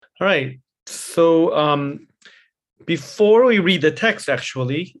All right. So before we read the text,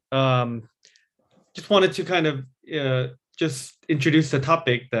 actually, just wanted to kind of just introduce the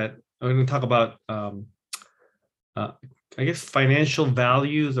topic that I'm going to talk about. Uh, I guess financial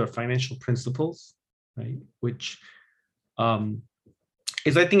values or financial principles, right? Which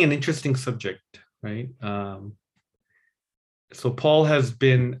is, I think, an interesting subject, right? So Paul has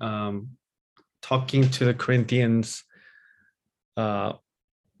been talking to the Corinthians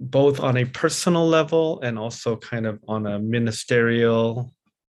both on a personal level and also kind of on a ministerial,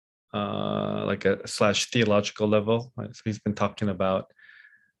 like a slash theological level. Right? So he's been talking about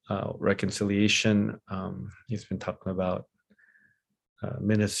reconciliation. He's been talking about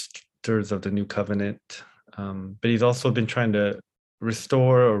ministers of the new covenant, but he's also been trying to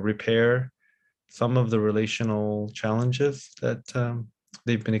restore or repair some of the relational challenges that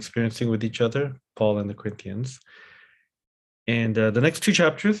they've been experiencing with each other, Paul and the Corinthians. And the next two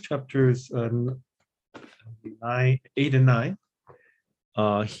chapters 8 and 9,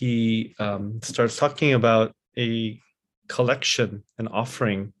 he starts talking about a collection, an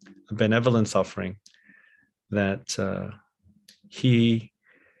offering, a benevolence offering that he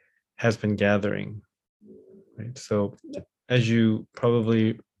has been gathering. Right? So, as you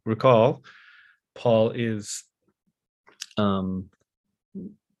probably recall, Paul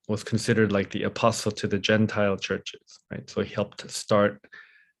was considered like the apostle to the Gentile churches, right? So he helped start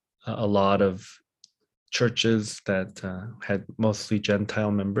a lot of churches that had mostly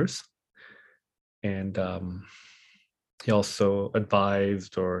Gentile members, and he also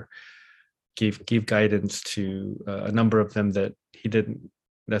advised or gave guidance to a number of them that he didn't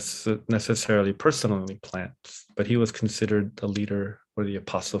necessarily personally plant, but he was considered the leader or the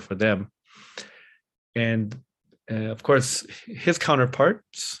apostle for them. And of course, his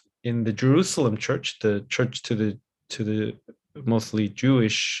counterparts in the Jerusalem church, the church to the mostly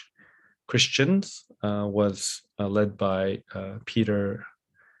Jewish Christians, was led by Peter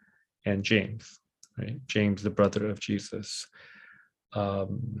and James, right? James, the brother of Jesus. So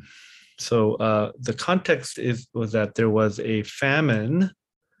the context was that there was a famine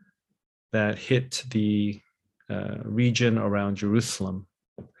that hit the region around Jerusalem.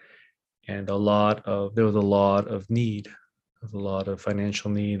 And there was a lot of need. There was a lot of financial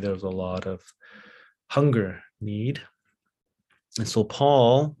need. There was a lot of hunger need. And so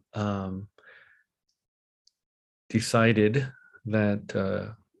Paul decided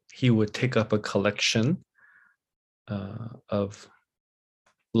that he would take up a collection of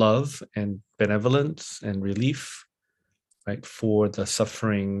love and benevolence and relief, right, for the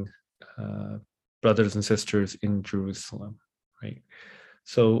suffering brothers and sisters in Jerusalem, right?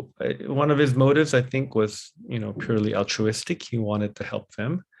 So one of his motives, I think, was, purely altruistic. He wanted to help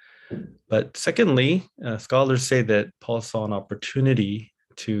them. But secondly, scholars say that Paul saw an opportunity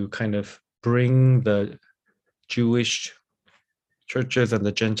to kind of bring the Jewish churches and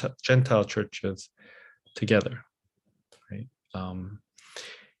the Gentile churches together. Right?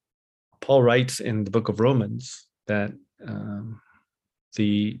 Paul writes in the book of Romans that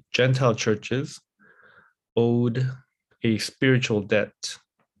the Gentile churches owed a spiritual debt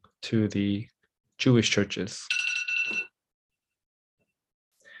to the Jewish churches.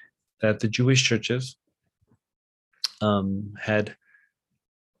 That the Jewish churches had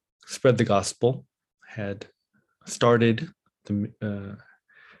spread the gospel, had started the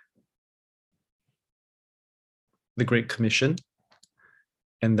Great Commission,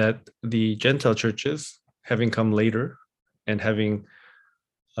 and that the Gentile churches, having come later and having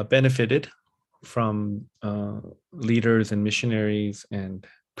benefited from leaders and missionaries and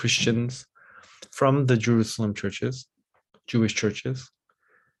Christians from the Jerusalem churches, Jewish churches,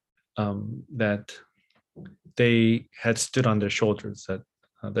 that they had stood on their shoulders, that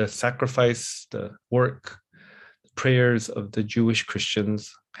the sacrifice, the work, the prayers of the Jewish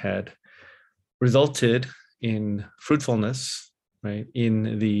Christians had resulted in fruitfulness, right,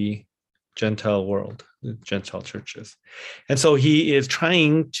 in the Gentile world, the Gentile churches. And so he is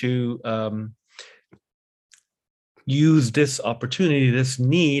trying to use this opportunity, this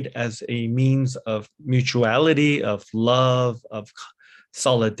need, as a means of mutuality, of love, of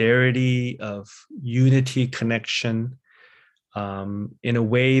solidarity, of unity, connection, in a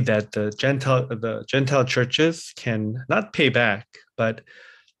way that the Gentile churches can not pay back, but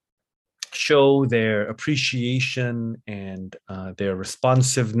show their appreciation and their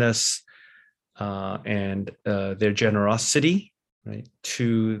responsiveness and their generosity, right,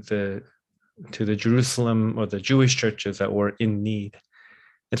 to the Jerusalem or the Jewish churches that were in need.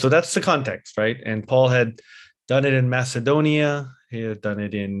 And so that's the context, right? And Paul had done it in Macedonia. He had done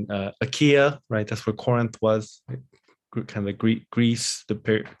it in Achaia, right? That's where Corinth was. kind of Greece,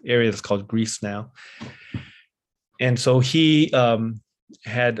 the area that's called Greece now. And so he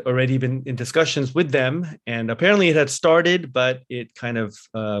had already been in discussions with them, and apparently it had started, but it kind of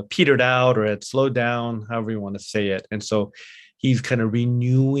petered out or had slowed down, however you want to say it. And so he's kind of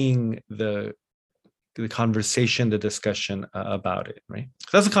renewing the conversation, the discussion about it, right?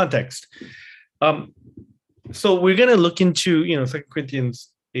 So that's the context. So we're going to look into, 2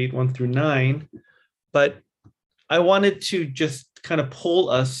 Corinthians 8, 1-9, but I wanted to just kind of poll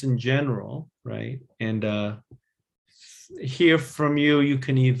us in general, right? And hear from you. You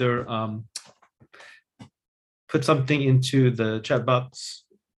can either put something into the chat box,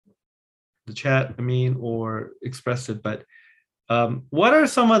 or express it. But what are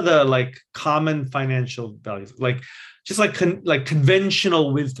some of the common financial values,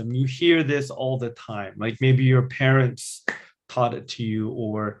 conventional wisdom? You hear this all the time, like maybe your parents taught it to you,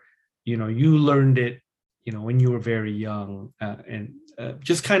 or you learned it when you were very young, and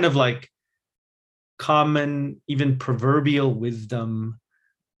just kind of like common, even proverbial wisdom,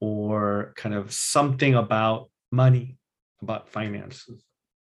 or kind of something about money, about finances.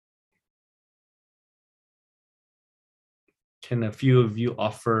 Can a few of you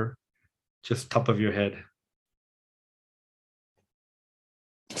offer just top of your head?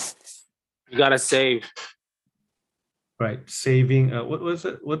 You gotta save. Right, saving. What was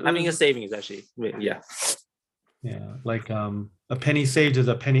it? Having a savings, actually. Yeah. Yeah, like a penny saved is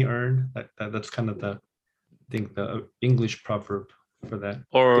a penny earned. That's kind of the English proverb for that.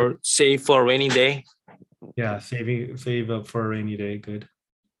 Or save for a rainy day. Yeah, save up for a rainy day. Good.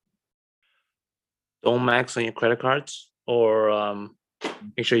 Don't max on your credit cards, or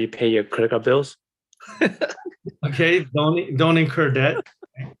make sure you pay your credit card bills. Okay, don't incur debt.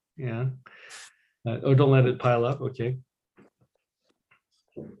 Yeah, or don't let it pile up. Okay.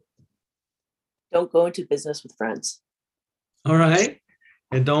 Don't go into business with friends. All right.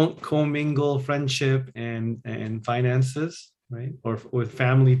 And don't commingle friendship and finances, right? Or with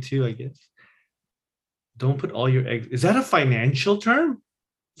family too, I guess. Don't put all your eggs. Is that a financial term?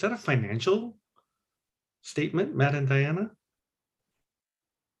 Is that a financial statement, Matt and Diana?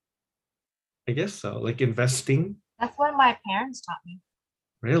 I guess so. Like investing. That's what my parents taught me.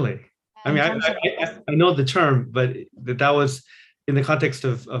 Really? I mean, I know the term, but that was in the context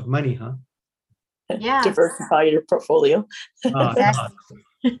of money, huh? Yeah. Diversify your portfolio. That's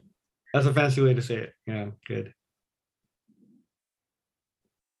a fancy way to say it. Yeah, good.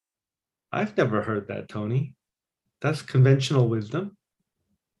 I've never heard that, Tony. That's conventional wisdom.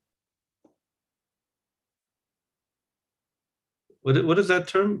 What is that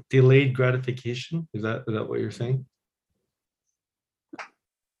term? Delayed gratification? Is that what you're saying?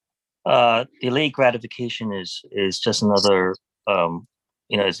 Delayed gratification is just another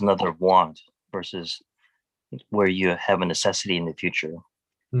it's another want versus where you have a necessity in the future.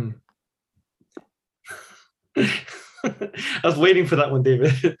 I was waiting for that one,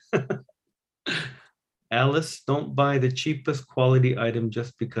 David. Alice, don't buy the cheapest quality item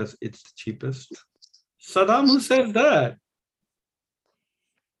just because it's the cheapest. Saddam, who says that?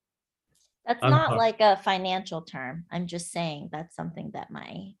 That's not like a financial term. I'm just saying that's something that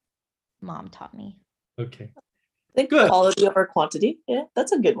my mom taught me. Okay. I think good. Quality over quantity. Yeah,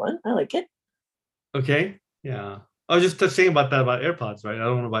 that's a good one. I like it. Okay. Yeah. I was just saying about AirPods, right? I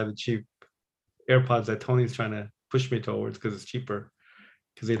don't want to buy the cheap AirPods that Tony's trying to push me towards because it's cheaper,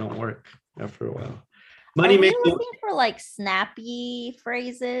 because they don't work after a while. Money makes. Are you looking for like snappy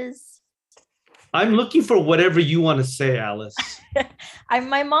phrases? I'm looking for whatever you want to say, Alice.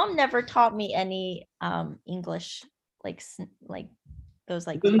 My mom never taught me any English like those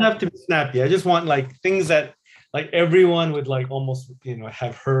like. It doesn't have to be snappy. I just want like things that like everyone would like almost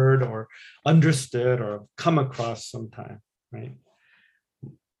have heard or understood or come across sometime, right?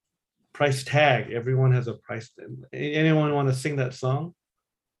 Price tag. Everyone has a price. Anyone want to sing that song?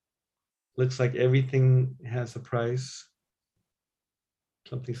 Looks like everything has a price.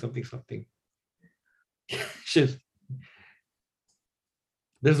 Something.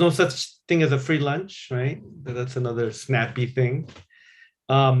 There's no such thing as a free lunch, right? That's another snappy thing.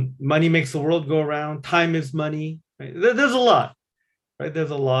 Money makes the world go around. Time is money. Right? There's a lot, right?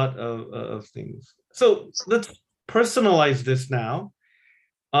 There's a lot of things. So let's personalize this now.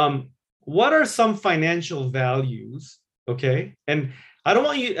 What are some financial values? Okay. And I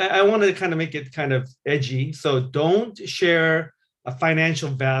want to kind of make it kind of edgy. So don't share a financial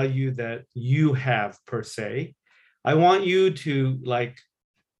value that you have per se. I want you to like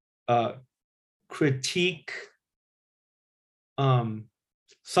critique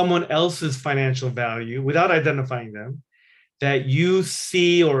someone else's financial value without identifying them, that you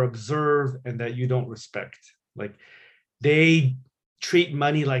see or observe and that you don't respect. Like they treat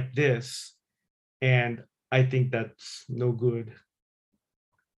money like this, and I think that's no good.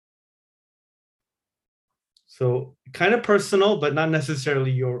 So kind of personal, but not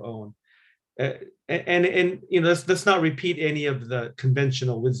necessarily your own. And you know, let's not repeat any of the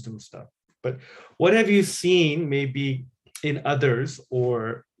conventional wisdom stuff. But what have you seen maybe in others,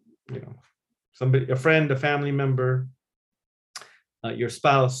 or you know, somebody, a friend, a family member, your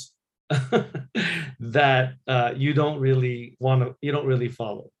spouse, that you don't really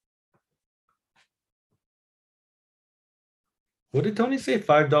follow? What did Tony say?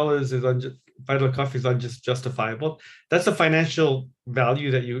 $5 is $5 coffee is just justifiable. That's a financial value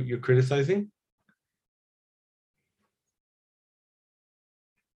that you're criticizing.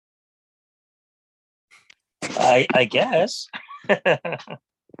 I guess.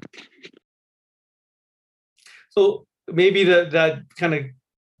 So maybe that kind of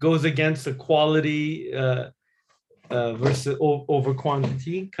goes against the quality versus over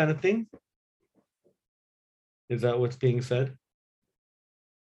quantity kind of thing. Is that what's being said?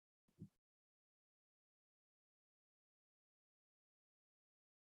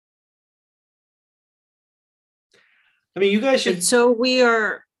 I mean, you guys should. So we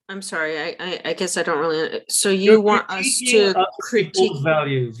are, I'm sorry, I guess I don't really, so You're you want us critiquing to other critique people's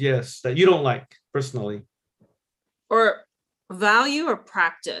values, yes, that you don't like personally. or value or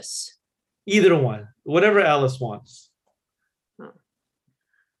practice? Either one, whatever Alice wants.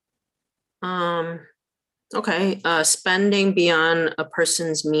 Okay, spending beyond a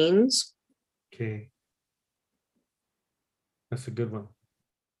person's means. Okay. That's a good one.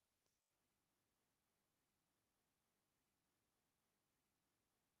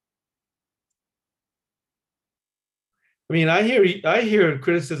 I mean, I hear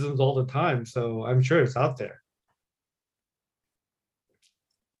criticisms all the time, so I'm sure it's out there.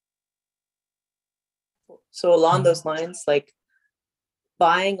 So along those lines, like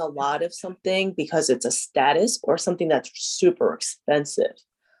buying a lot of something because it's a status or something that's super expensive.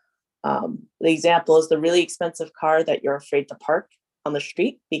 The example is the really expensive car that you're afraid to park on the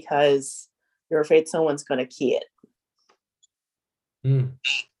street because you're afraid someone's going to key it.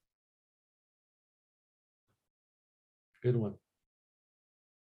 Good one.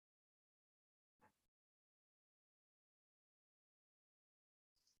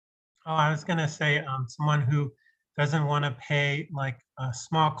 Oh, I was gonna say, someone who doesn't want to pay like a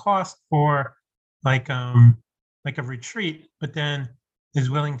small cost for like a retreat, but then is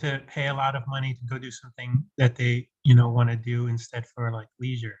willing to pay a lot of money to go do something that they, want to do instead for like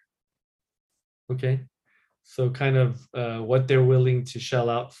leisure. Okay. So kind of what they're willing to shell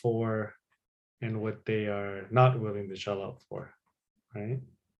out for and what they are not willing to shell out for, right?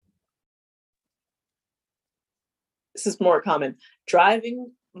 This is more common.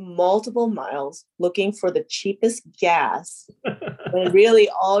 Driving multiple miles looking for the cheapest gas when really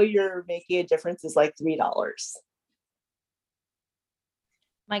all you're making a difference is like $3.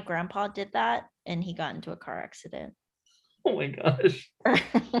 My grandpa did that and he got into a car accident. Oh my gosh.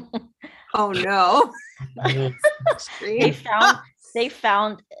 Oh, no. They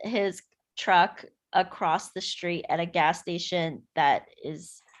found his truck across the street at a gas station that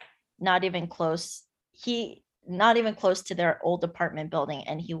is not even close to their old apartment building,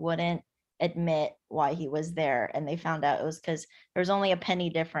 and he wouldn't admit why he was there, and they found out it was because there was only a penny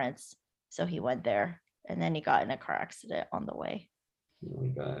difference, so he went there and then he got in a car accident on the way. Oh my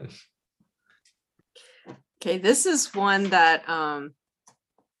gosh. Okay, this is one that,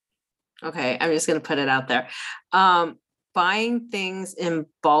 okay, I'm just gonna put it out there. Buying things in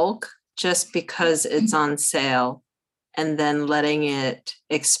bulk just because it's on sale and then letting it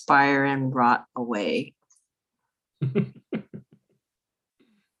expire and rot away.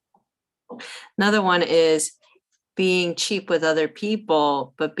 Another one is being cheap with other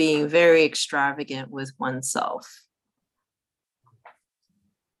people, but being very extravagant with oneself.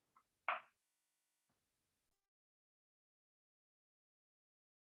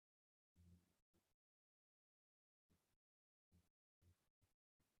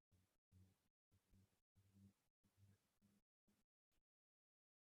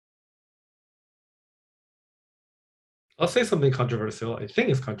 I'll say something controversial. I think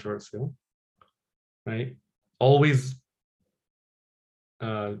it's controversial, right? Always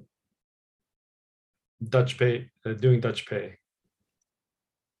Dutch pay, doing Dutch pay.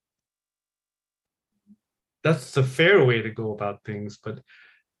 That's the fair way to go about things, but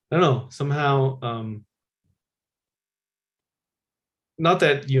I don't know, somehow, not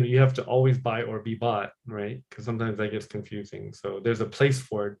that you have to always buy or be bought, right? Because sometimes that gets confusing. So there's a place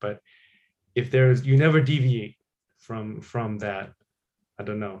for it, but if you never deviate from that, I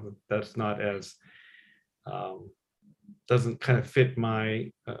don't know, that's not as doesn't kind of fit my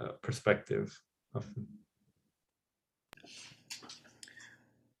perspective.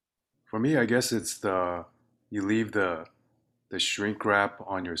 For me, I guess it's you leave the shrink wrap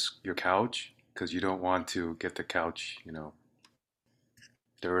on your couch because you don't want to get the couch,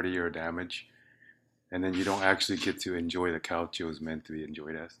 dirty or damaged, and then you don't actually get to enjoy the couch it was meant to be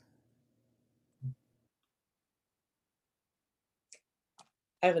enjoyed as.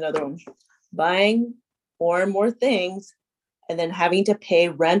 I have another one. Buying more and more things and then having to pay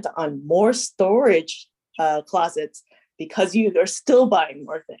rent on more storage closets because you are still buying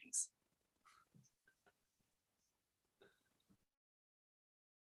more things.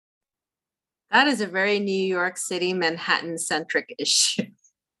 That is a very New York City, Manhattan centric issue.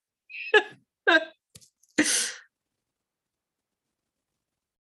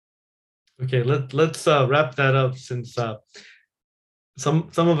 Okay, let's wrap that up, since some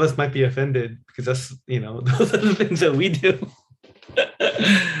of us might be offended because that's those are the things that we do.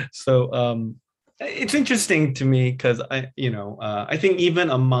 So it's interesting to me because I think even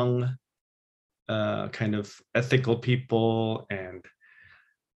among kind of ethical people and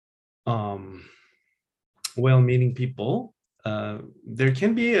well-meaning people, there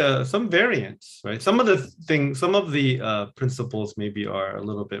can be some variance, right? Some of the principles maybe are a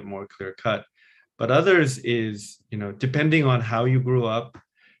little bit more clear-cut, but others is, depending on how you grew up,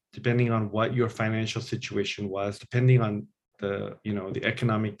 depending on what your financial situation was, depending on the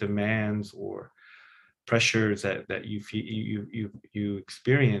economic demands or pressures that you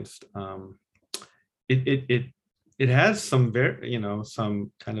experienced, it has some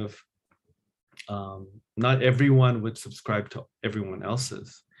some kind of not everyone would subscribe to everyone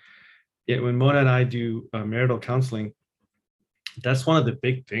else's. Yet when Mona and I do marital counseling, that's one of the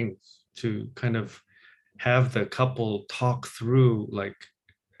big things, to kind of have the couple talk through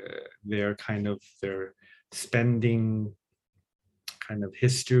their spending kind of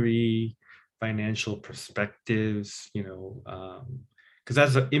history, financial perspectives, because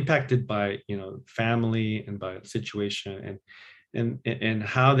that's impacted by family and by situation and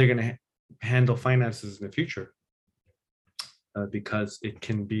how they're going to handle finances in the future, because it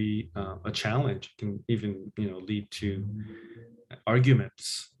can be a challenge. It can even lead to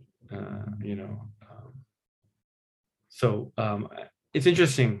arguments. So it's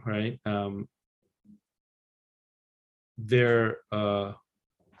interesting, right? There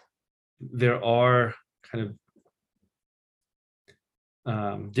are kind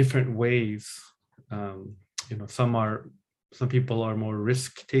of different ways. Some people are more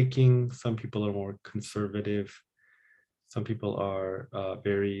risk-taking, some people are more conservative, some people are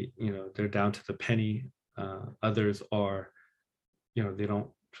very, they're down to the penny. Others are, they don't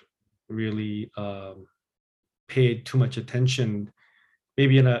really pay too much attention,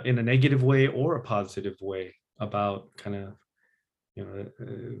 maybe in a negative way or a positive way, about kind of,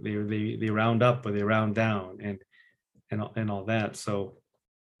 they round up or they round down and all that. So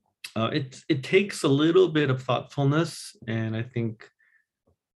it takes a little bit of thoughtfulness, and I think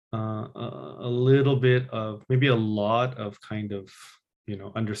a little bit of, maybe a lot of kind of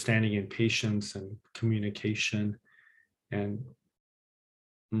understanding and patience and communication, and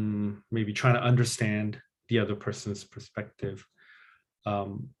maybe trying to understand the other person's perspective.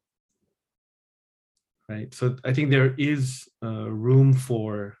 Right. So I think there is room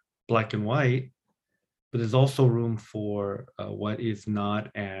for black and white, but there's also room for what is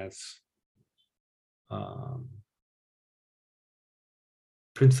not as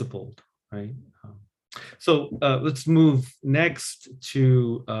principled, right? So let's move next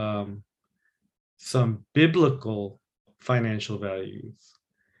to some biblical financial values.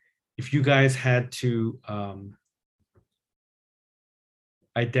 If you guys had to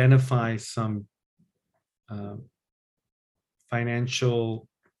identify some financial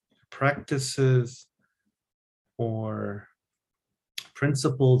practices or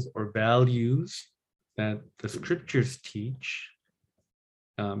principles or values that the scriptures teach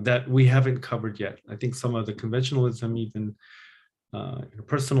that we haven't covered yet. I think some of the conventionalism, even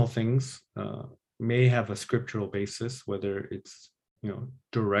personal things, may have a scriptural basis, whether it's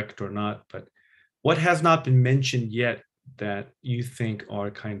direct or not. But what has not been mentioned yet that you think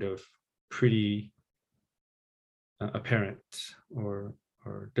are kind of pretty apparent or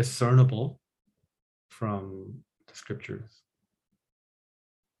discernible from the scriptures?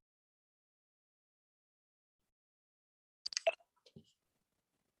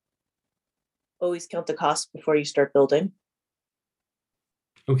 Always count the cost before you start building.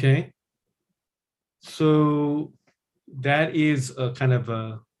 Okay. So that is a kind of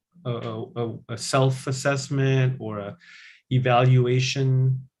a self-assessment or a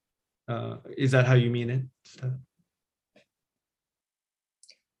evaluation. Is that how you mean it, Steph?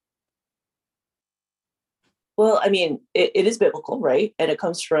 Well, I mean, it is biblical, right? And it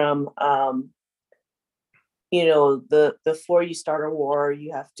comes from, before you start a war,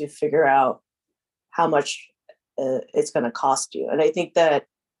 you have to figure out how much it's going to cost you. And I think that,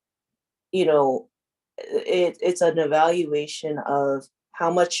 it's an evaluation of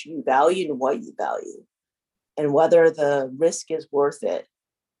how much you value and what you value, and whether the risk is worth it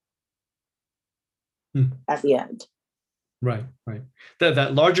at the end. Right.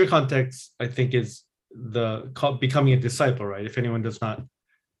 That larger context, I think, is becoming a disciple, right? If anyone does not,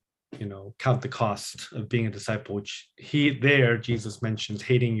 count the cost of being a disciple, which Jesus mentions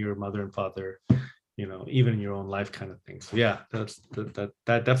hating your mother and father, even in your own life, kind of thing. So yeah, that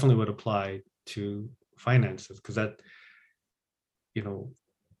definitely would apply to finances, because that,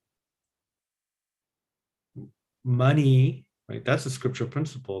 money, right? That's a scriptural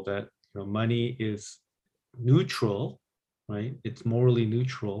principle that money is neutral, right? It's morally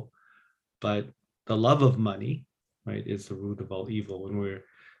neutral, but the love of money, right, is the root of all evil. When we're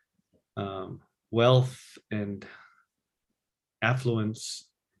wealth and affluence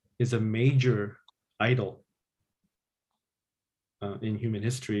is a major idol in human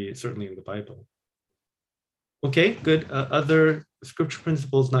history, certainly in the Bible. Okay, good. Other scripture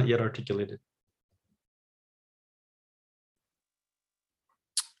principles not yet articulated.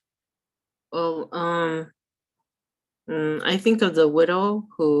 Well, I think of the widow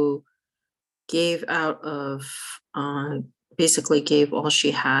who gave out of, basically gave all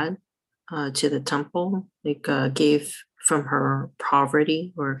she had to the temple, like gave from her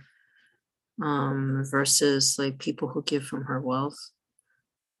poverty, or versus like people who give from her wealth.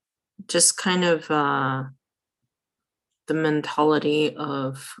 Just kind of the mentality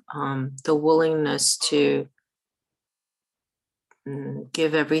of the willingness to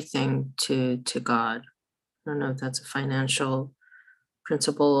give everything to God. I don't know if that's a financial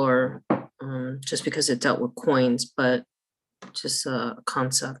principle or just because it dealt with coins, but just a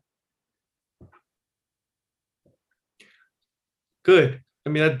concept. Good. I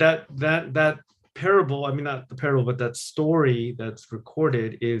mean, that parable, I mean, not the parable, but that story that's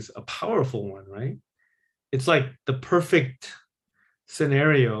recorded is a powerful one, right? It's like the perfect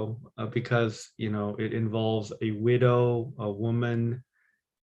scenario because, it involves a widow, a woman,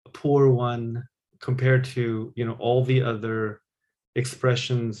 a poor one, compared to, all the other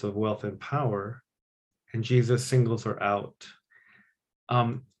expressions of wealth and power, and Jesus singles her out.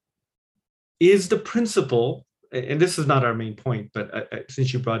 Is the principle, and this is not our main point, but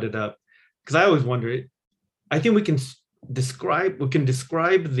since you brought it up, because I always wonder, I think we can describe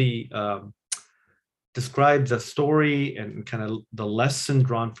the story and kind of the lesson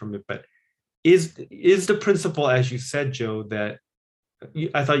drawn from it, but is the principle, as you said, Joe, that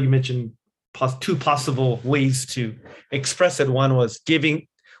I thought you mentioned two possible ways to express it. One was giving.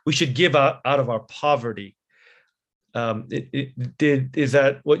 We should give out of our poverty. Is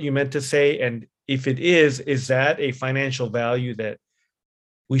that what you meant to say? And if it is that a financial value that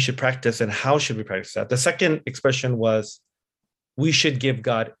we should practice, and how should we practice that? The second expression was, we should give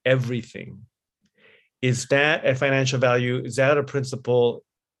God everything. Is that a financial value? Is that a principle?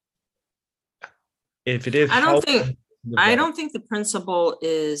 If it is, I don't think the principle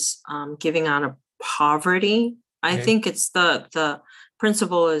is giving out of poverty. I think it's the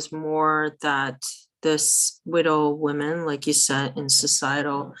principle is more that this widow woman, like you said, in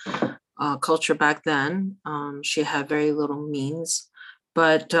societal culture back then, she had very little means,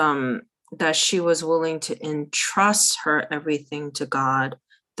 but that she was willing to entrust her everything to God,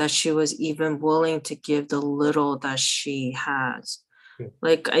 that she was even willing to give the little that she has.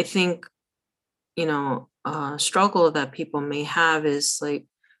 Like, I think, struggle that people may have is like,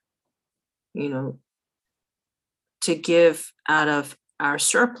 to give out of our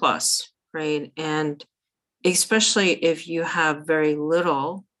surplus, right? And especially if you have very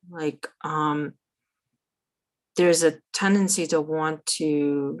little, like there's a tendency to want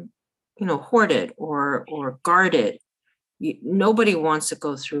to, hoard it or guard it. Nobody wants to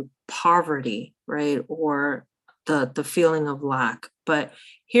go through poverty, right? Or the feeling of lack. But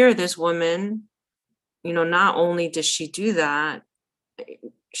here, this woman, not only did she do that,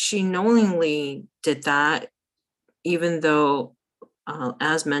 she knowingly did that, even though,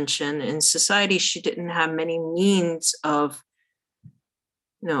 as mentioned, in society, she didn't have many means of,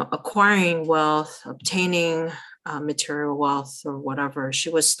 acquiring wealth, obtaining material wealth or whatever. She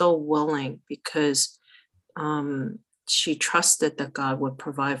was still willing because she trusted that God would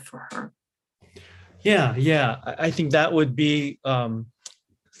provide for her. Yeah. I think that would be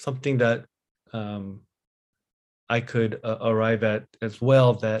something that I could arrive at as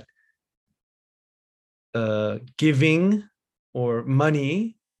well, that giving or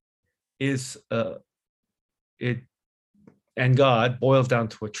money is it and God boils down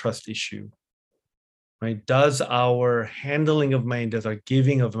to a trust issue, right? Does our handling of money, does our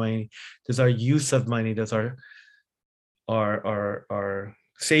giving of money, does our use of money, does our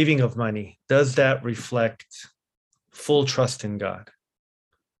saving of money, does that reflect full trust in God?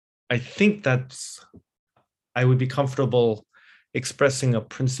 I think I would be comfortable expressing a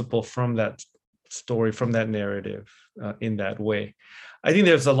principle from that story, from that narrative, in that way. I think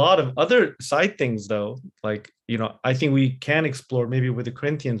there's a lot of other side things, though. Like, I think we can explore, maybe with the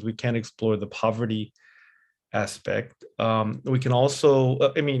Corinthians, we can explore the poverty aspect. We can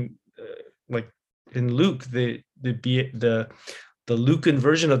also, like in Luke, the Lucan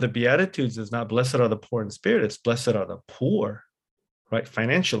version of the Beatitudes is not blessed are the poor in spirit, it's blessed are the poor, right?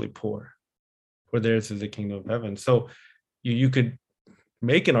 Financially poor, for theirs is the kingdom of heaven. So you could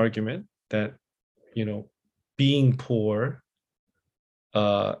make an argument that, being poor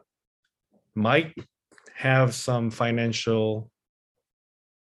might have some financial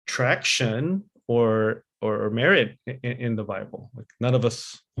traction or merit in the Bible. Like, none of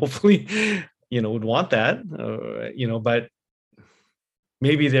us hopefully would want that, but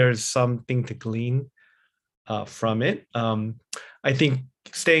maybe there's something to glean from it. I think,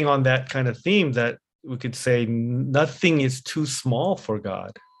 staying on that kind of theme, that we could say nothing is too small for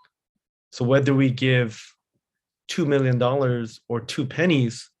God. So whether we give $2 million or 2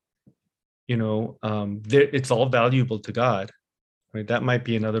 pennies, it's all valuable to God, right? That might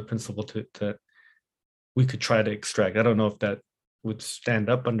be another principle that we could try to extract. I don't know if that would stand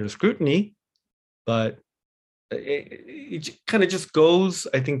up under scrutiny, but it kind of just goes,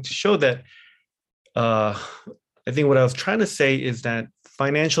 I think, to show that I think what I was trying to say is that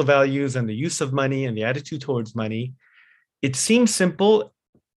financial values and the use of money and the attitude towards money, it seems simple,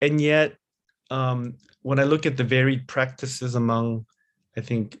 and yet when I look at the varied practices among, I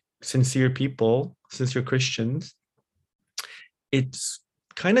think, sincere people, sincere Christians, it's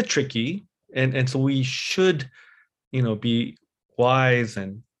kind of tricky, and so we should, be wise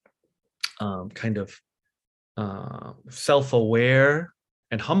and kind of self-aware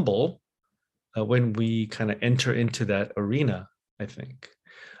and humble when we kind of enter into that arena, I think.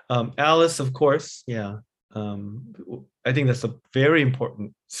 Alice, of course, yeah. I think that's a very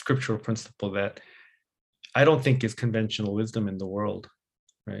important scriptural principle that I don't think is conventional wisdom in the world,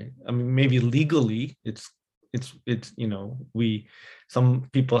 right? I mean, maybe legally it's some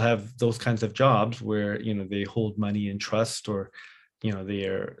people have those kinds of jobs where they hold money in trust, or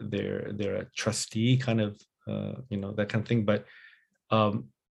they're a trustee, kind of that kind of thing. But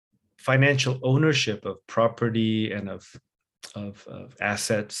financial ownership of property and of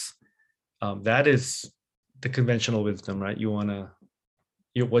assets, that is the conventional wisdom, right? You want to,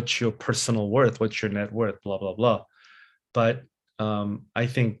 what's your personal worth, what's your net worth, blah blah blah. But I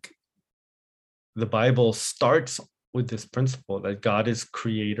think the Bible starts with this principle that God is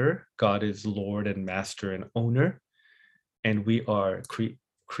creator, God is Lord and master and owner, and we are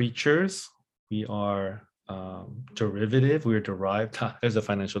creatures, we are derivative, we are derived, there's a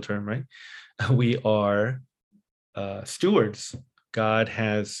financial term, right? We are stewards. God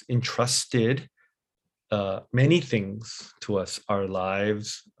has entrusted many things to us, our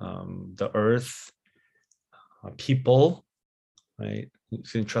lives, the earth, people, right?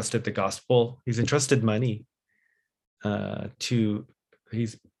 He's entrusted the gospel. He's entrusted money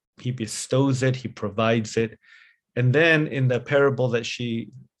he bestows it, he provides it. And then in the parable that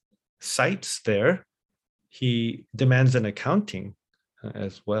she cites there, he demands an accounting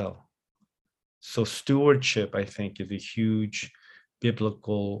as well. So stewardship, I think, is a huge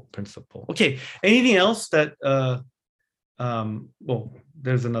biblical principle. Okay, anything else that, well,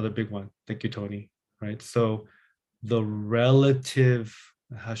 there's another big one. Thank you, Tony, right? So the relative,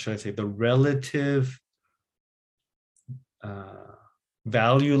 how should I say, the relative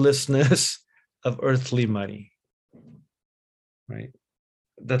valuelessness of earthly money, right?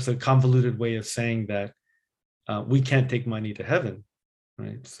 That's a convoluted way of saying that we can't take money to heaven,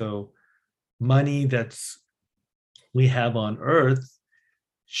 right? So money that's we have on earth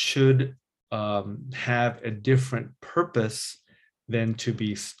should have a different purpose than to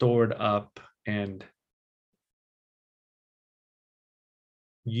be stored up and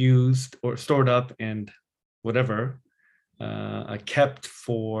used, or stored up and whatever, kept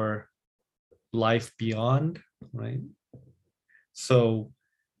for life beyond, right? So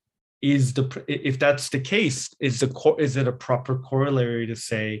if that's the case, is it a proper corollary to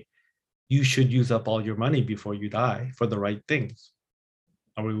say you should use up all your money before you die for the right things?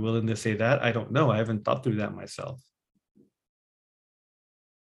 Are we willing to say that? I don't know. I haven't thought through that myself.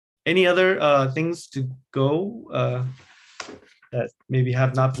 Any other things to go that maybe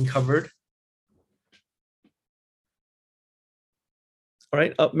have not been covered? All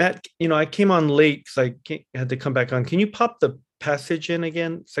right, Matt, I came on late because had to come back on. Can you pop the passage in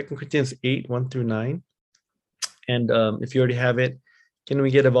again? 2 Corinthians 8, 1-9. And if you already have it, can we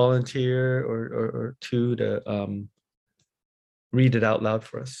get a volunteer or two to read it out loud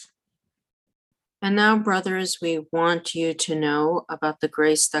for us? And now, brothers, we want you to know about the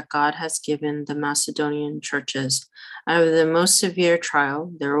grace that God has given the Macedonian churches. Out of the most severe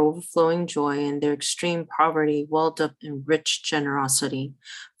trial, their overflowing joy and their extreme poverty welled up in rich generosity.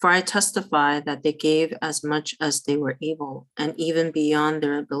 For I testify that they gave as much as they were able, and even beyond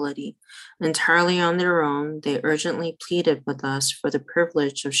their ability. Entirely on their own, they urgently pleaded with us for the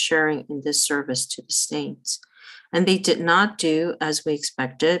privilege of sharing in this service to the saints. And they did not do as we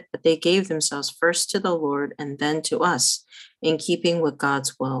expected, but they gave themselves first to the Lord and then to us, in keeping with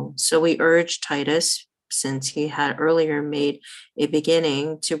God's will. So we urge Titus, since he had earlier made a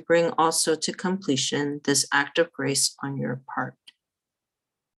beginning, to bring also to completion this act of grace on your part.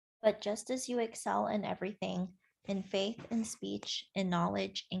 But just as you excel in everything, in faith, in speech, in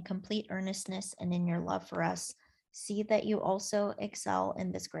knowledge, in complete earnestness, and in your love for us, see that you also excel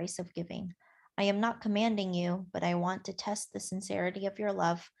in this grace of giving. I am not commanding you, but I want to test the sincerity of your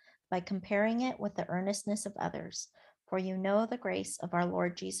love by comparing it with the earnestness of others. For you know the grace of our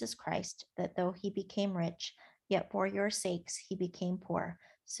Lord Jesus Christ, that though he became rich, yet for your sakes he became poor,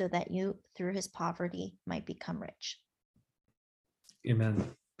 so that you through his poverty might become rich.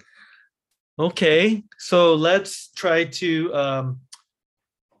 Amen. Okay, so let's try to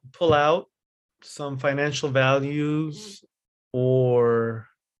pull out some financial values or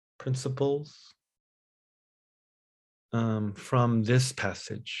principles from this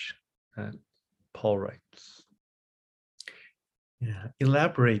passage that Paul writes. Yeah,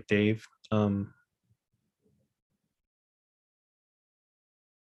 elaborate, Dave.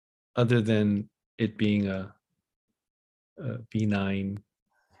 Other than it being a B9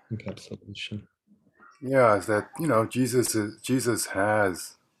 encapsulation. Yeah, is that Jesus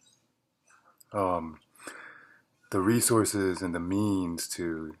has the resources and the means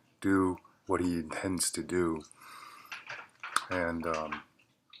to do what he intends to do, and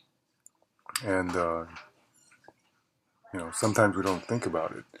sometimes we don't think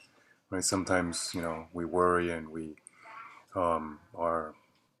about it, right? Sometimes we worry and we are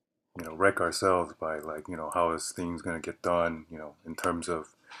wreck ourselves by how is things going to get done, in terms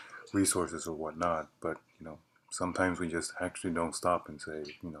of resources or whatnot. But sometimes we just actually don't stop and say,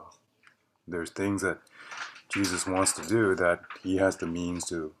 there's things that Jesus wants to do that he has the means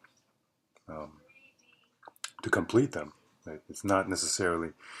to complete them. Right? It's not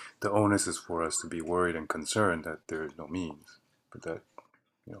necessarily the onus is for us to be worried and concerned that there is no means, but that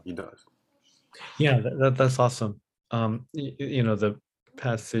he does. Yeah, that's awesome. The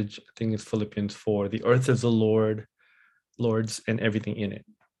passage, I think it's Philippians 4. The earth is the Lord's, and everything in it.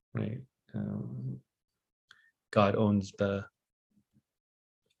 Right. God owns the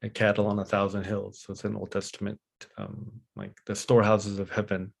cattle on 1,000 hills. So it's an Old Testament, like the storehouses of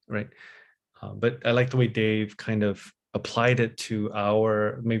heaven, right? But I like the way Dave kind of applied it to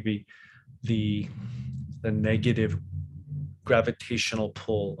our maybe the negative gravitational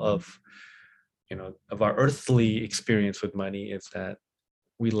pull of our earthly experience with money is that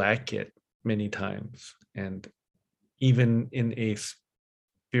we lack it many times, and even in a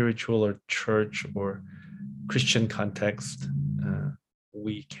spiritual or church or Christian context,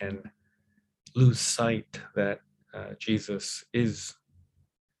 we can lose sight that Jesus is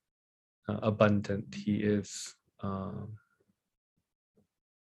abundant. He is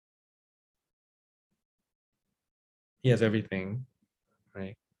he has everything,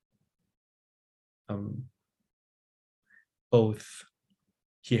 right? Both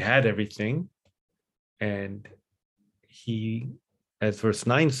he had everything, and he, as verse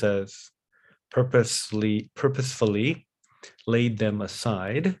 9 says, purposefully laid them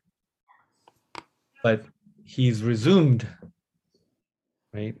aside, but he's resumed,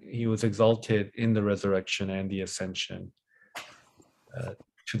 right? He was exalted in the resurrection and the ascension,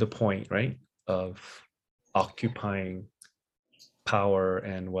 to the point, right, of occupying power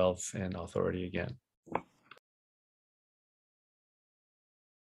and wealth and authority again.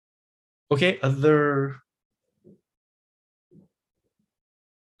 Okay, other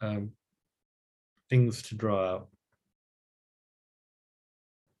things to draw out.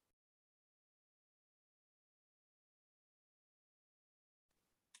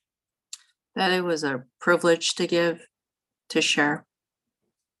 That it was a privilege to give, to share.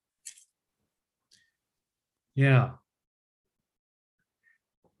 Yeah.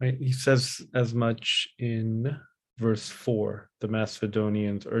 Right. He says as much in verse 4. The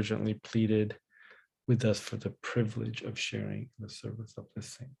Macedonians urgently pleaded with us for the privilege of sharing the service of the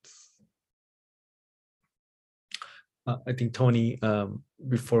saints. I think Tony,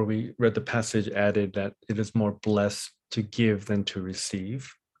 before we read the passage, added that it is more blessed to give than to receive.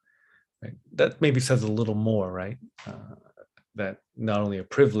 Right? That maybe says a little more, right? That not only a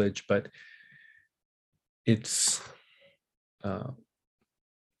privilege, but it's,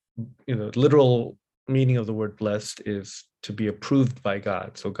 literal meaning of the word blessed is to be approved by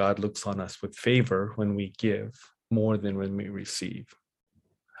God. So God looks on us with favor when we give more than when we receive.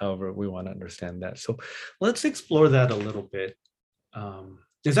 However, we want to understand that. So let's explore that a little bit.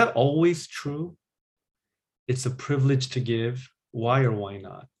 Is that always true? It's a privilege to give. Why or why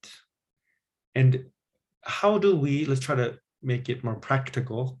not? And how do we, let's try to make it more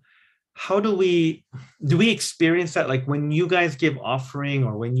practical. How do we experience that? Like when you guys give offering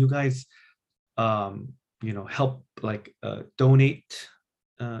or when you guys, help donate,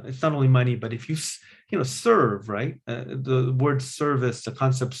 it's not only money, but if you serve, right? The word service, the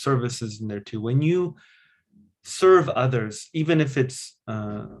concept service is in there too. When you serve others, even if it's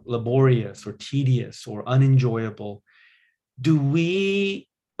laborious or tedious or unenjoyable, do we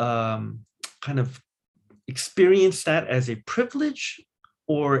kind of experience that as a privilege,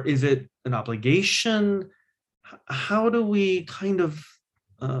 or is it an obligation? How do we kind of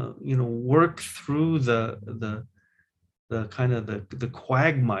work through the kind of the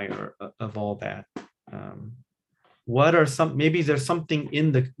quagmire of all that? What are maybe there's something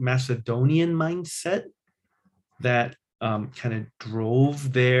in the Macedonian mindset that kind of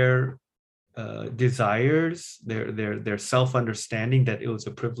drove their desires, their self-understanding that it was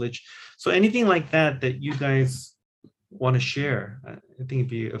a privilege. So anything like that you guys want to share, I think it'd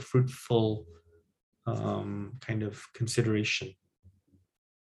be a fruitful kind of consideration.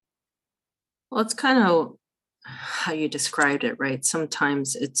 Well, it's kind of how you described it, right?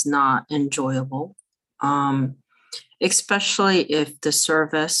 Sometimes it's not enjoyable, especially if the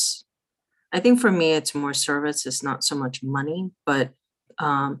service, I think for me, it's more service. It's not so much money, but,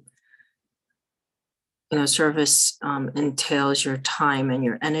 service entails your time and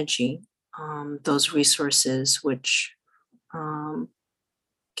your energy, those resources, which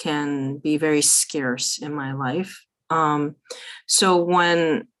can be very scarce in my life. So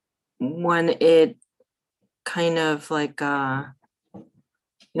when it kind of like, when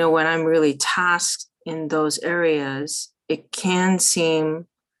I'm really tasked in those areas, it can seem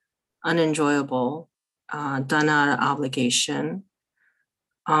unenjoyable, done out of obligation.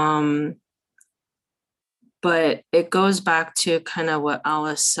 But it goes back to kind of what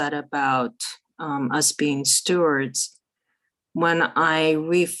Alice said about us being stewards. When I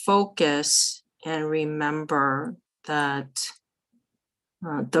refocus and remember that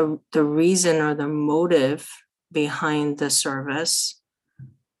the reason or the motive behind the service,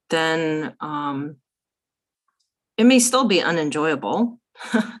 then it may still be unenjoyable,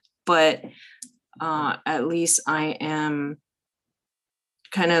 but at least I am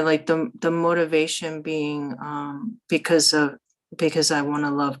kind of like the motivation being because I want to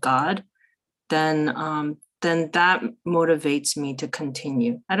love God, then that motivates me to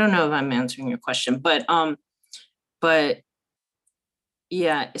continue. I don't know if I'm answering your question, but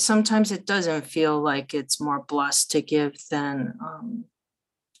yeah, sometimes it doesn't feel like it's more blessed to give than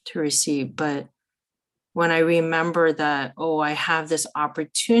to receive. But when I remember that, I have this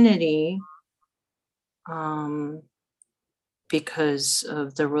opportunity because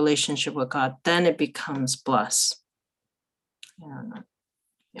of the relationship with God, then it becomes blessed. Yeah.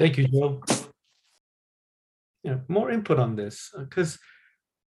 Thank you, Joe. Yeah, more input on this, because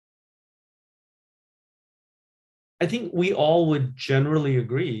I think we all would generally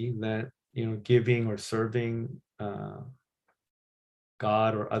agree that giving or serving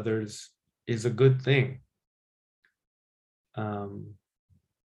God or others is a good thing. I'm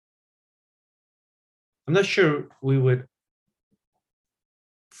not sure we would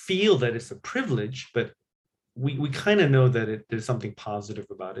feel that it's a privilege, but we kind of know that there's something positive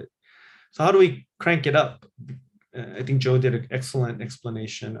about it. So how do we crank it up? I think Joe did an excellent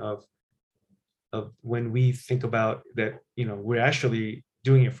explanation of when we think about that, we're actually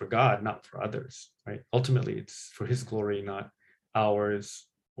doing it for God, not for others, right? Ultimately, it's for His glory, not ours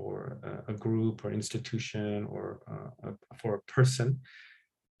or a group or institution or for a person.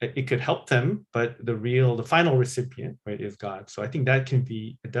 It could help them, but the final recipient, right, is God. So I think that can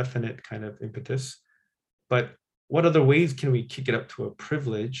be a definite kind of impetus. But what other ways can we kick it up to a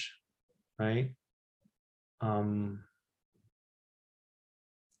privilege, right? And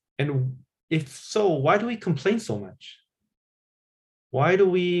if so, why do we complain so much? Why are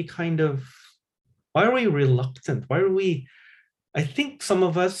we reluctant? I think some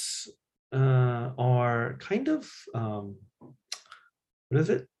of us are kind of what is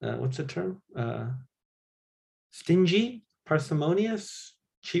it? What's the term? Stingy, parsimonious,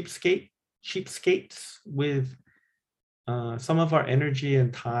 cheapskates with some of our energy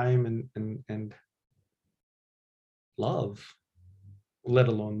and time and love, let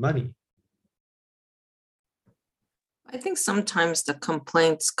alone money. I think sometimes the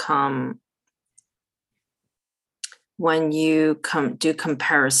complaints come when you do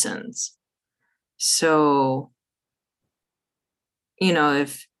comparisons. So,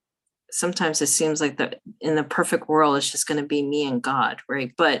 if sometimes it seems like that in the perfect world, it's just going to be me and God,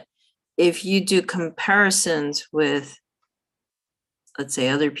 right? But if you do comparisons with, let's say,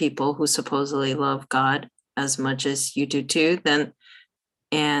 other people who supposedly love God as much as you do too, then,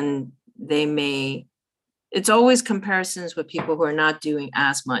 and they may, it's always comparisons with people who are not doing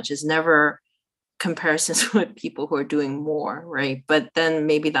as much. It's never comparisons with people who are doing more, right? But then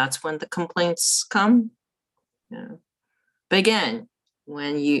maybe that's when the complaints come. Yeah. But again,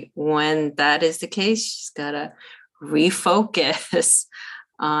 when that is the case, you just gotta refocus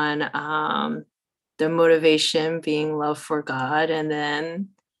on the motivation being love for God, and then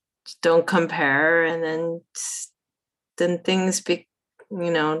don't compare, and then things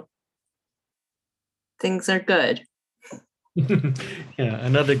things are good. Yeah,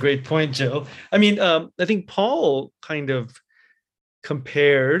 another great point, Joe. I mean, I think Paul kind of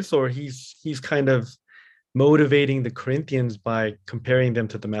compares, or he's kind of motivating the Corinthians by comparing them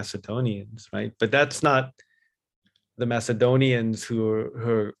to the Macedonians, right? But that's not the Macedonians who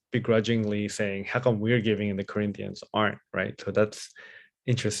are begrudgingly saying, how come we're giving and the Corinthians aren't, right? So that's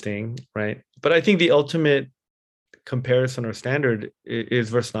interesting, right? But I think the ultimate comparison or standard is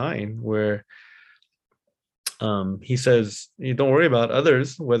verse 9, where he says, you don't worry about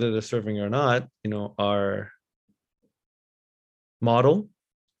others, whether they're serving or not. Our model,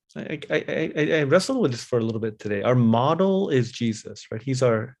 I wrestled with this for a little bit today. Our model is Jesus, right? He's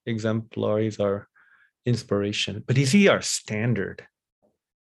our exemplar, he's our inspiration, but is he our standard?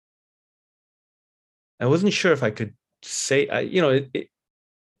 I wasn't sure if I could say,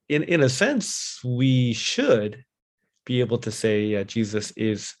 in a sense, we should be able to say, yeah, Jesus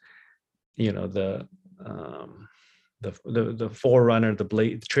is, the forerunner, the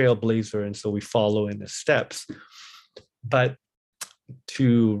trailblazer, and so we follow in his steps. But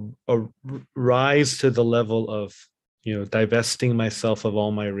to rise to the level of, divesting myself of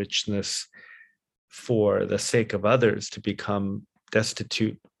all my richness for the sake of others, to become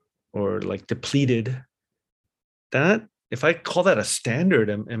destitute or like depleted, that, if I call that a standard,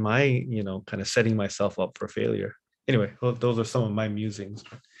 am I, kind of setting myself up for failure? Anyway, those are some of my musings.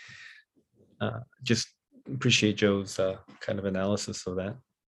 Just appreciate Joe's kind of analysis of that.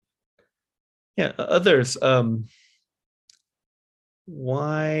 Yeah, others.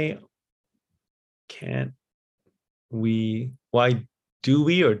 Why do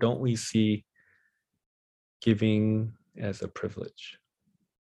we or don't we see giving as a privilege?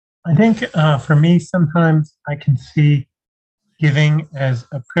 I think for me, sometimes I can see giving as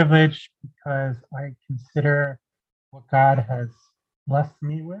a privilege because I consider what God has blessed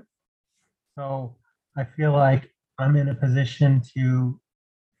me with. So I feel like I'm in a position to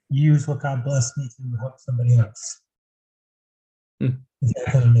use what God blessed me to help somebody else. If that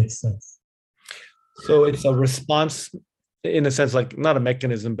kind of makes sense. So it's a response, in a sense, like not a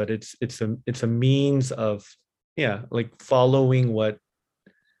mechanism, but it's a means of, like following what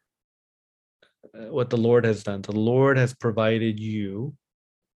the Lord has done. The Lord has provided you,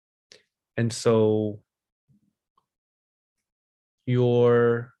 and so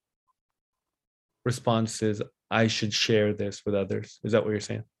your response is, I should share this with others. Is that what you're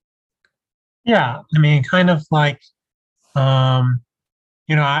saying? Yeah, I mean, kind of like, I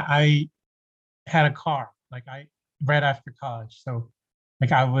had a car, like right after college. So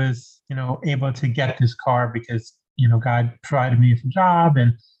like I was, able to get this car because, God provided me with a job.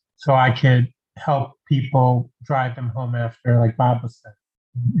 And so I could help people drive them home after, like Bob was saying.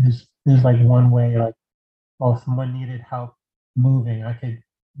 Is like one way, like, oh, if someone needed help moving, I could,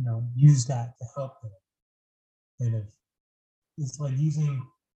 use that to help them. Kind of, it's like using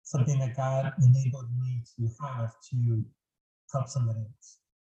something that God enabled me to have to help somebody else.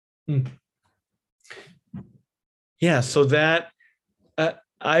 Yeah, so that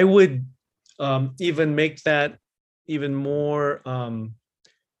I would even make that even more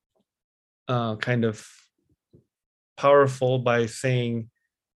kind of powerful by saying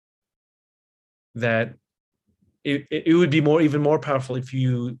that it would be even more powerful if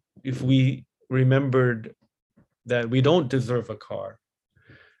we remembered that we don't deserve a car,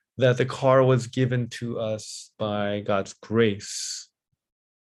 that the car was given to us by God's grace,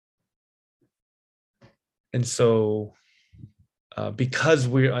 And so because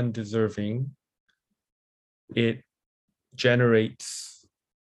we're undeserving, it generates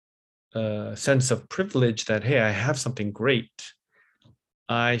a sense of privilege that, hey, I have something great.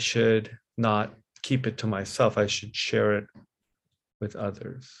 I should not keep it to myself. I should share it with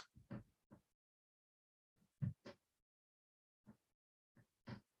others.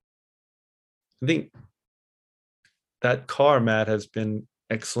 I think that car, Matt, has been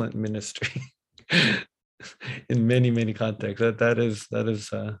excellent ministry in many, many contexts.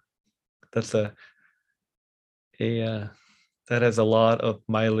 That's a that has a lot of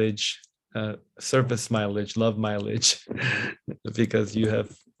mileage, service mileage, love mileage, because you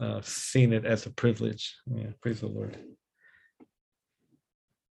have seen it as a privilege. Yeah, praise the Lord.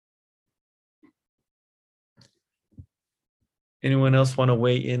 Anyone else want to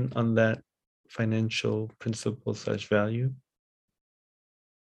weigh in on that financial principle / value?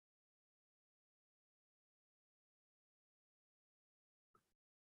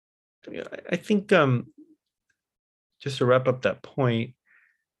 Yeah, I think just to wrap up that point,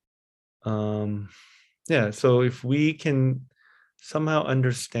 yeah, so if we can somehow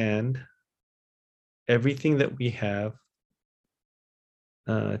understand everything that we have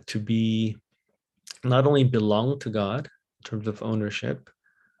to be not only belong to God in terms of ownership,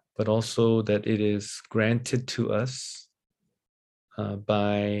 but also that it is granted to us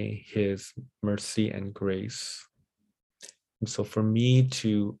by His mercy and grace. And so for me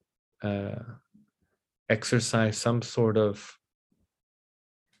to exercise some sort of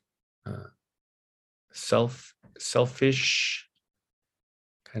selfish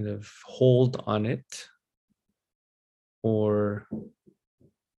kind of hold on it, or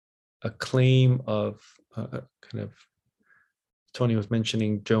a claim of kind of, Tony was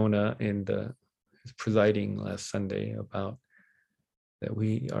mentioning Jonah in his presiding last Sunday about that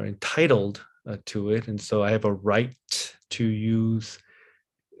we are entitled to it, and so I have a right to use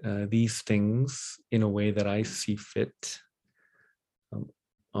these things in a way that I see fit.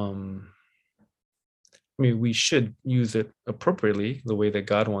 I mean, we should use it appropriately, the way that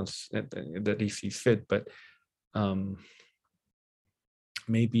God wants it, that He sees fit, but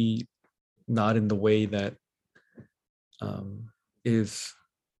maybe not in the way that is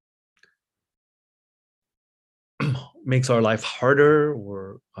makes our life harder,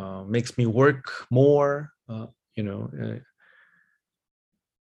 or makes me work more.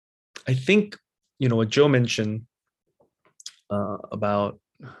 I think what Joe mentioned about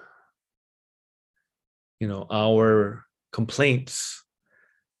our complaints.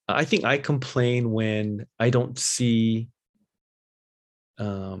 I think I complain when I don't see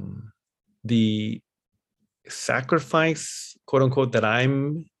the sacrifice, quote unquote, that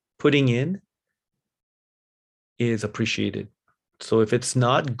I'm putting in is appreciated. So if it's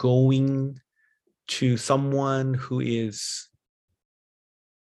not going to someone who is,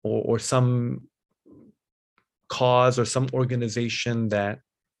 or some cause or some organization that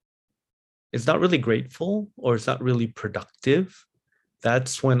is not really grateful or it's not really productive,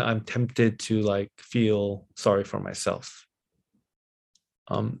 that's when I'm tempted to feel sorry for myself.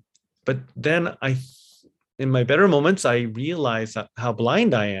 But then in my better moments, I realize how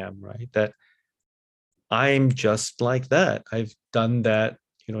blind I am, right? That I'm just like that. I've done that,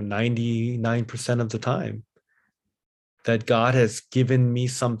 99% of the time. That God has given me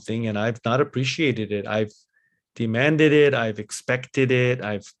something and I've not appreciated it. I've demanded it. I've expected it.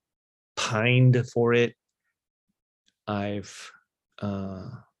 I've pined for it. And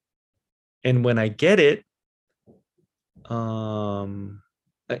when I get it,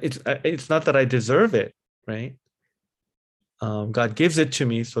 it's not that I deserve it, right? God gives it to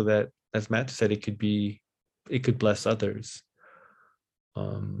me so that, as Matt said, it could bless others.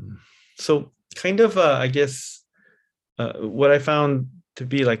 So kind of, I guess, what I found to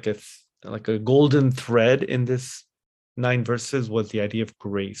be like a golden thread in this 9 verses was the idea of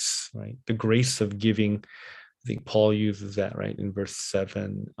grace, right? The grace of giving. I think Paul uses that, right, in verse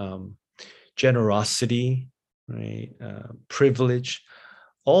 7. Generosity, right? Privilege.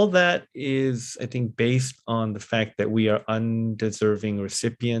 All that is, I think, based on the fact that we are undeserving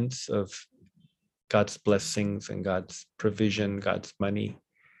recipients of God's blessings and God's provision, God's money.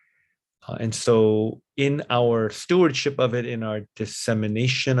 And so in our stewardship of it, in our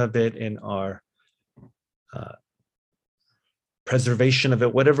dissemination of it, in our preservation of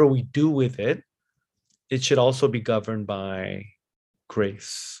it, whatever we do with it, it should also be governed by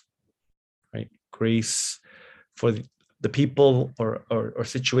grace, right? Grace for the people or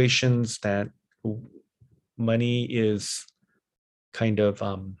situations that money is kind of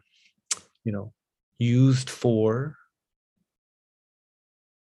used for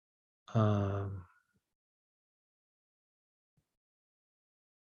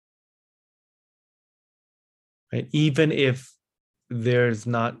right? Even if there's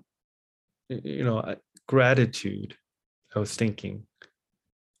not, gratitude, I was thinking,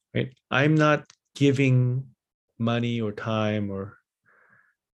 right? I'm not giving money or time or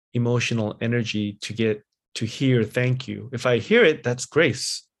emotional energy to get to hear thank you. If I hear it, that's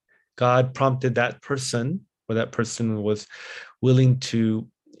grace. God prompted that person, or that person was willing to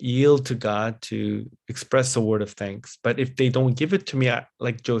yield to God to express a word of thanks. But if they don't give it to me,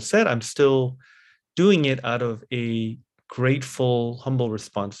 like Joe said, I'm still doing it out of a grateful, humble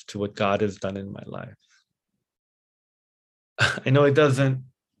response to what God has done in my life. I know it doesn't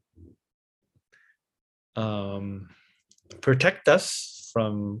protect us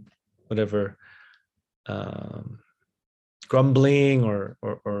from whatever grumbling or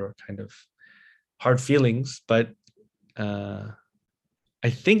kind of hard feelings, but I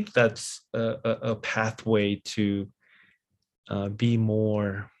think that's a pathway to be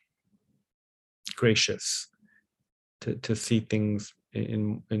more gracious, to see things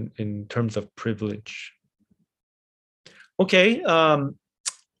in terms of privilege. Okay.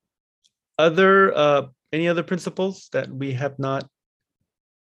 Any other principles that we have not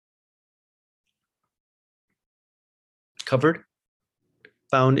covered,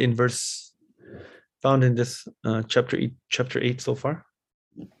 found in this chapter 8 so far?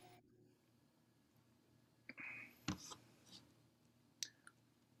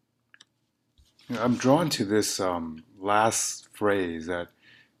 I'm drawn to this last phrase that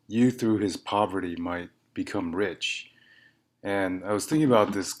you through his poverty might become rich. And I was thinking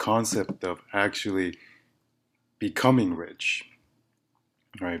about this concept of actually becoming rich,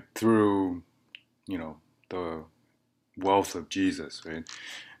 right? Through, the wealth of Jesus, right?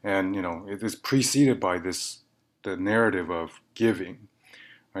 And, it is preceded by the narrative of giving,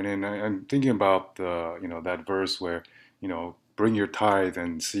 right? And I'm thinking about that verse where, bring your tithe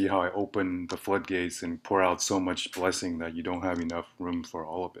and see how I open the floodgates and pour out so much blessing that you don't have enough room for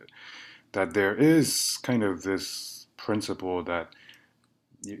all of it. That there is kind of this principle that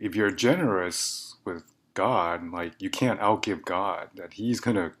if you're generous with God, like you can't outgive God, that He's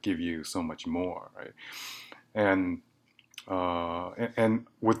gonna give you so much more, right? And and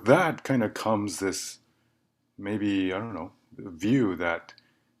with that kind of comes this, maybe, I don't know, view that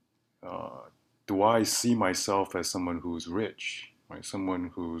do I see myself as someone who's rich, right?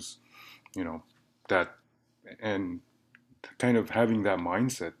 Someone who's, that, and kind of having that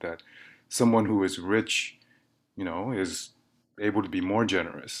mindset that someone who is rich, is able to be more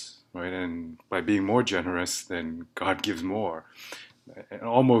generous, right? And by being more generous, then God gives more. And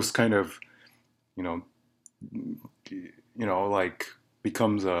almost kind of, you know, like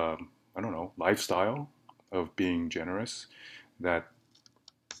becomes a, I don't know, lifestyle of being generous. That,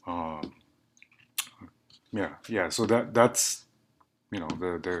 um, yeah. So that's,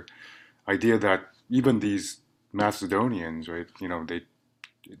 the idea that even these Macedonians, right?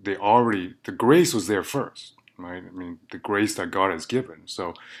 They already, the grace was there first, right? I mean, the grace that God has given.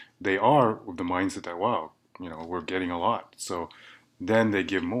 So they are with the mindset that, wow, we're getting a lot. So then they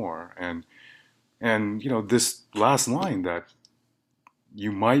give more. And this last line that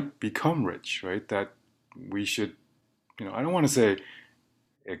you might become rich, right? That we should, I don't want to say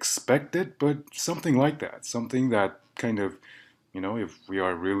expect it, but something like that. Something that kind of, if we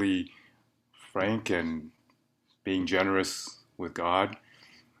are really frank and being generous with God,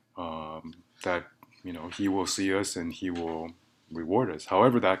 that He will see us and He will reward us.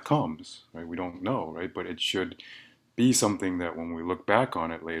 However that comes, right? We don't know, right? But it should be something that when we look back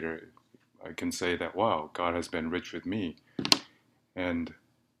on it later, I can say that, wow, God has been rich with me, and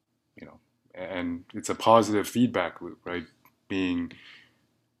and it's a positive feedback loop, right? Being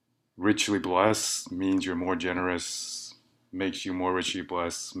richly blessed means you're more generous, makes you more richly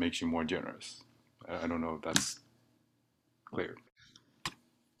blessed, makes you more generous. I don't know if that's clear.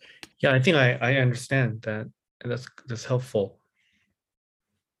 Yeah, I think I understand that, and that's helpful.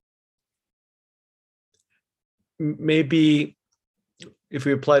 Maybe if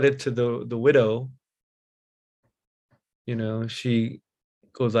we applied it to the widow, she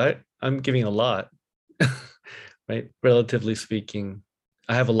goes, I'm giving a lot, right? Relatively speaking,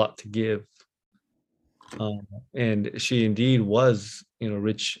 I have a lot to give. And she indeed was,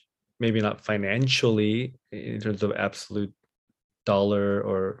 rich, maybe not financially in terms of absolute dollar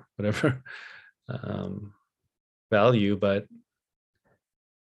or whatever value, but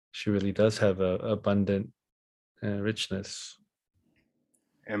she really does have a abundant richness.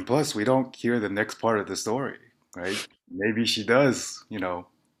 And plus, we don't hear the next part of the story, right? Maybe she does,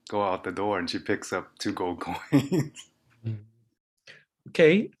 go out the door and she picks up 2 gold coins.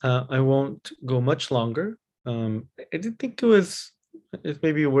 Okay, I won't go much longer. I did think it's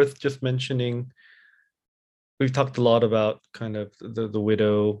maybe worth just mentioning we've talked a lot about kind of the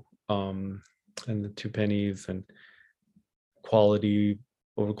widow and the 2 pennies and quality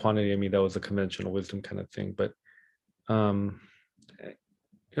over quantity. I mean, that was a conventional wisdom kind of thing. But sometimes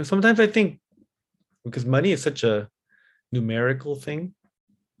I think because money is such a numerical thing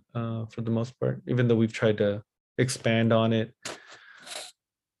for the most part, even though we've tried to expand on it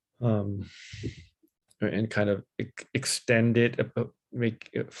and kind of extend it, make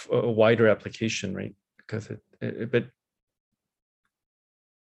it a wider application, right? Because but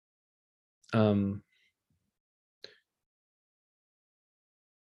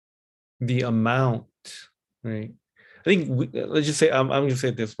the amount, right? I think let's just say I'm going to say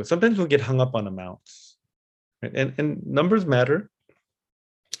it this way. Sometimes we get hung up on amounts, right? And numbers matter.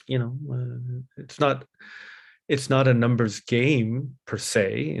 It's not a numbers game per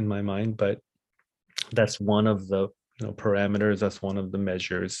se in my mind, but that's one of the parameters. That's one of the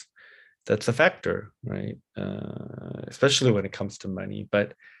measures. That's a factor, right? Especially when it comes to money.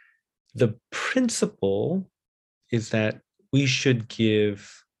 But the principle is that we should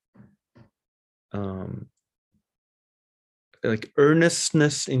give like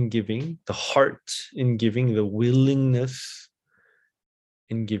earnestness in giving, the heart in giving, the willingness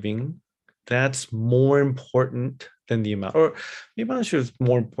in giving. That's more important than the amount, or maybe I'm not sure it's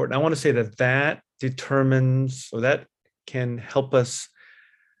more important. I want to say that determines, or that can help us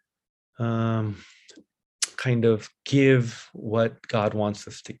kind of give what God wants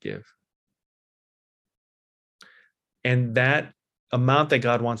us to give. And that amount that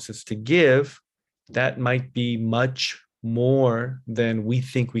God wants us to give, that might be much more than we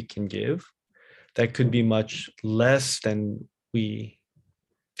think we can give. That could be much less than we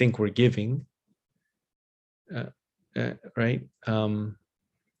think we're giving, right?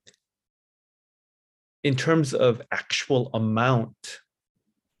 In terms of actual amount,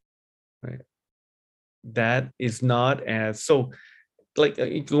 right? That is not as so. Like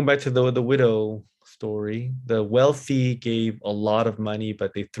going back to the widow story, the wealthy gave a lot of money,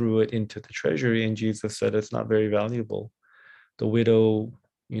 but they threw it into the treasury, and Jesus said it's not very valuable. The widow,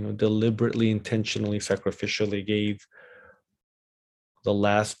 deliberately, intentionally, sacrificially gave the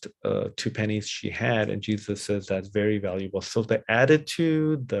last 2 pennies she had, and Jesus says that's very valuable. So the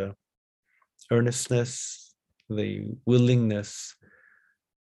attitude, the earnestness, the willingness,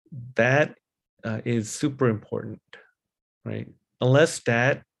 that is super important, right? Unless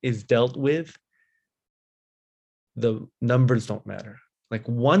that is dealt with, the numbers don't matter. Like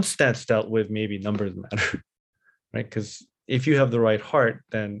once that's dealt with, maybe numbers matter, right? Because if you have the right heart,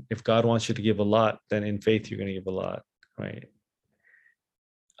 then if God wants you to give a lot, then in faith you're going to give a lot, right?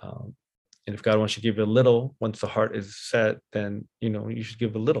 And if God wants you to give a little, once the heart is set, then you should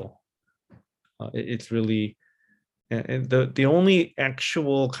give a little. It's really, and the only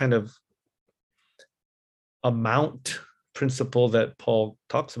actual kind of amount principle that Paul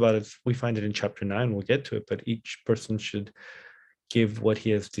talks about is, we find it in chapter 9. We'll get to it, but each person should give what he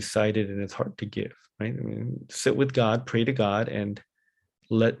has decided in his heart to give, right? I mean, sit with God, pray to God, and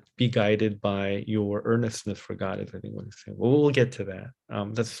be guided by your earnestness for God, is I think what he's saying. Well, we'll get to that.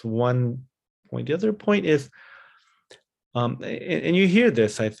 That's one point. The other point is, and you hear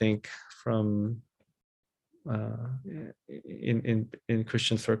this, I think, from in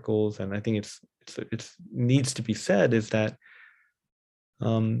Christian circles, and I think it needs to be said, is that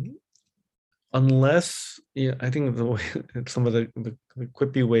unless, I think the way, some of the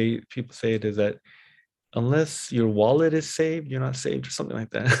quippy way people say it is that unless your wallet is saved, you're not saved, or something like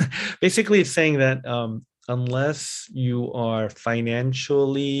that. Basically, it's saying that unless you are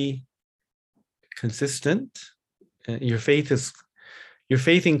financially consistent, your faith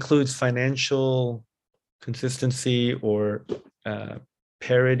includes financial consistency or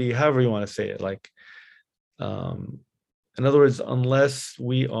parity, however you want to say it. Like, in other words, unless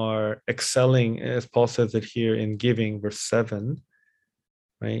we are excelling, as Paul says it here in giving, verse 7,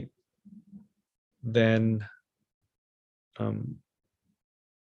 right? Then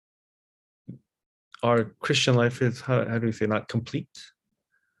our Christian life is, how do we say, not complete,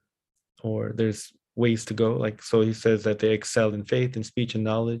 or there's ways to go. Like, so he says that they excel in faith, in speech, and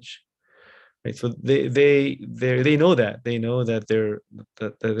knowledge, right? So they know that they're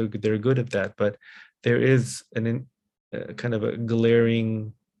good at that, but there is kind of a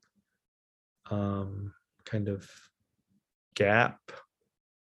glaring kind of gap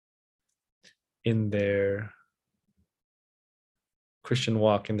in their Christian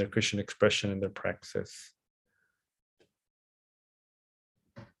walk, in their Christian expression, in their praxis,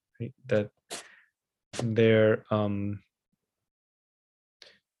 right? That their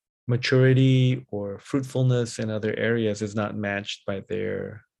maturity or fruitfulness in other areas is not matched by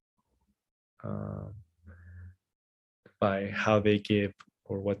their by how they give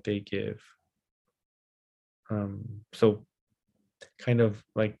or what they give. So kind of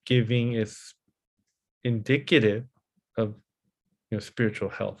like giving is indicative of spiritual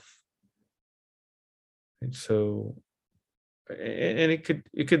health. And so, and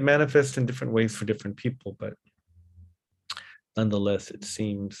it could manifest in different ways for different people, but nonetheless, it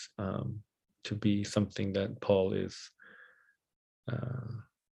seems to be something that Paul is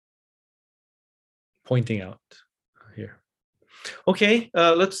pointing out here. Okay,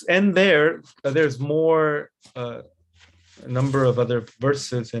 let's end there. There's more, a number of other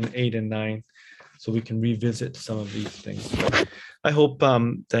verses in 8 and 9, so we can revisit some of these things. I hope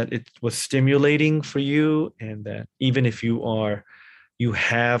that it was stimulating for you, and that even if you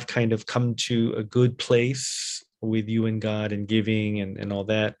have kind of come to a good place with you and God and giving and all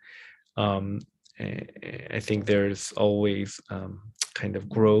that, I think there's always kind of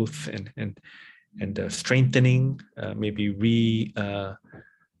growth and strengthening, maybe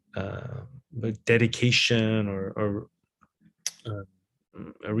dedication or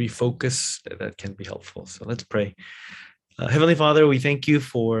a refocus that can be helpful. So let's pray. Heavenly Father, we thank you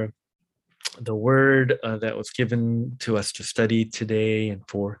for the word that was given to us to study today, and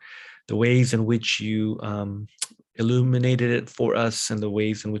for the ways in which you illuminated it for us, and the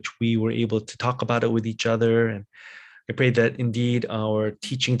ways in which we were able to talk about it with each other. And I pray that indeed our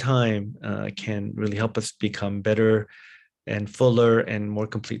teaching time can really help us become better and fuller and more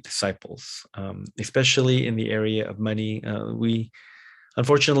complete disciples, especially in the area of money.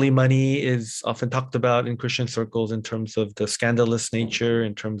 Unfortunately, money is often talked about in Christian circles in terms of the scandalous nature,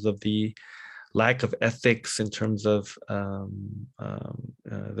 in terms of the lack of ethics, in terms of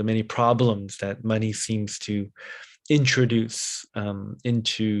the many problems that money seems to introduce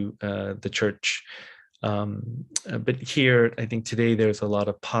into the church. But here, I think today there's a lot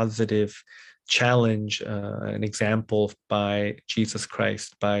of positive challenge, an example by Jesus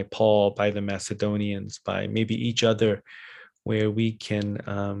Christ, by Paul, by the Macedonians, by maybe each other, where we can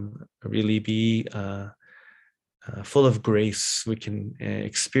really be full of grace. We can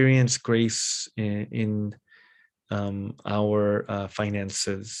experience grace in our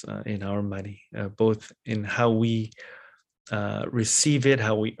finances, in our money, both in how we receive it,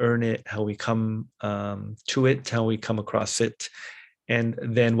 how we earn it, how we come to it, how we come across it, and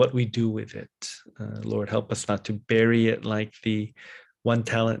then what we do with it. Lord, help us not to bury it like the 1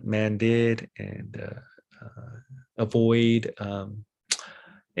 talent man did, and avoid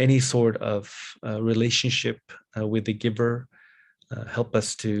any sort of relationship with the giver. Help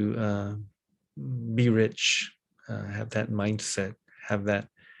us to be rich, have that mindset, have that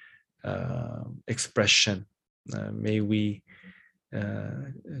expression. May we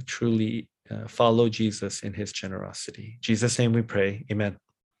truly follow Jesus in his generosity. In Jesus' name we pray. Amen.